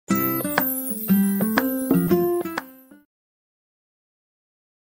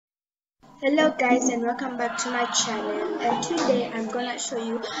Hello guys, and welcome back to my channel, and today I'm gonna show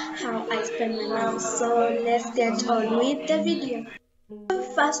you how I spend my money. So let's get on with the video.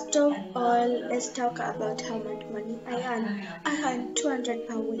 First of all, let's talk about how much money I earn. I earn 200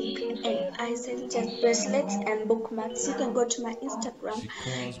 per week, and I sell just bracelets and bookmarks. You can go to my Instagram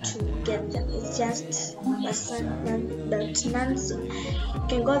to get them. It's just xoxo.Nancy. You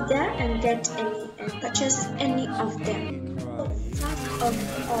can go there and get any and purchase any of them. First of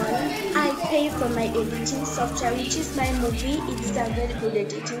all, I pay for my editing software, which is my movie. It's a very good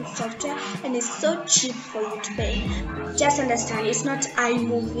editing software and it's so cheap for you to pay. Just understand, it's not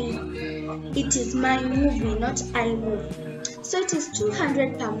iMovie. It is my movie, not iMovie. So it is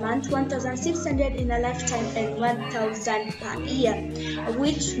 200 per month, 1,600 in a lifetime, and 1,000 per year,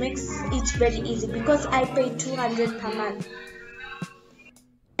 which makes it very easy because I pay 200 per month.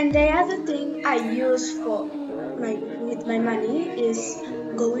 And the other thing I use with my money is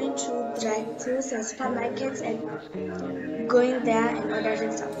going to drive-thrus and supermarkets and going there and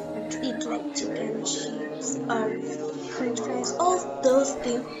ordering something to eat, like chicken, chips, or french fries, all those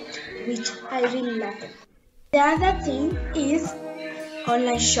things which I really love. The other thing is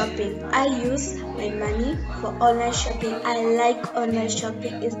online shopping. I use my money for online shopping. I like online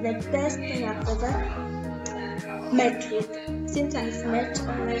shopping. It's the best thing I've ever met with. Since I've met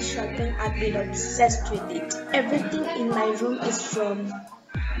online shopping, I've been obsessed with it. Everything in my room is from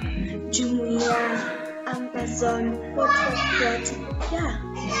Jumia, Amazon, what. Yeah.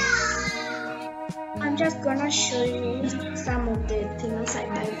 I'm just gonna show you some of the things I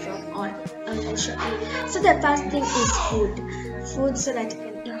buy from online shopping. So the first thing is food so that I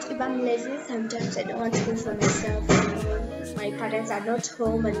can eat. If I'm lazy, sometimes I don't want to cook for myself. My parents are not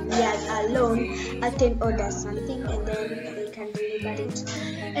home and we are alone. I can order something and then they can deliver it.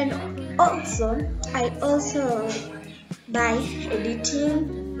 And also, I also buy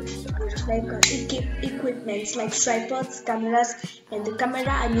editing like equipment like tripods, cameras, and the camera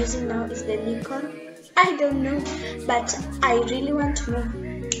I'm using now is the Nikon. I don't know, but I really want to move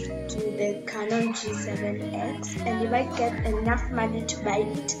to the Canon G7X, and if I get enough money to buy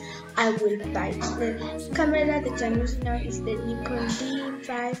it, I will buy it. The camera that I'm using now is the Nikon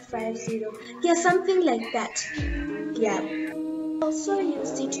D550. Yeah, something like that. Yeah. I also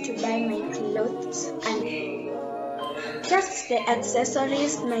use it to buy my clothes and just the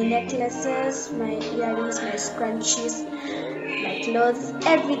accessories, my necklaces, my earrings, my scrunchies, my clothes,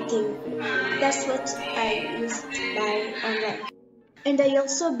 everything. That's what I used to buy online. And I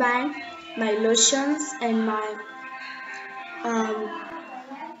also buy my lotions and my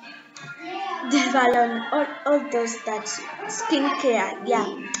Devalon, all those that skincare. Yeah,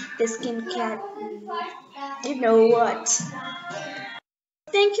 the skincare. You know what?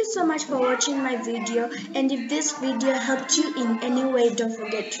 Thank you so much for watching my video, and if this video helped you in any way, don't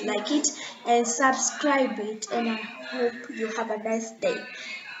forget to like it and subscribe it, and I hope you have a nice day.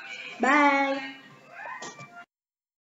 Bye.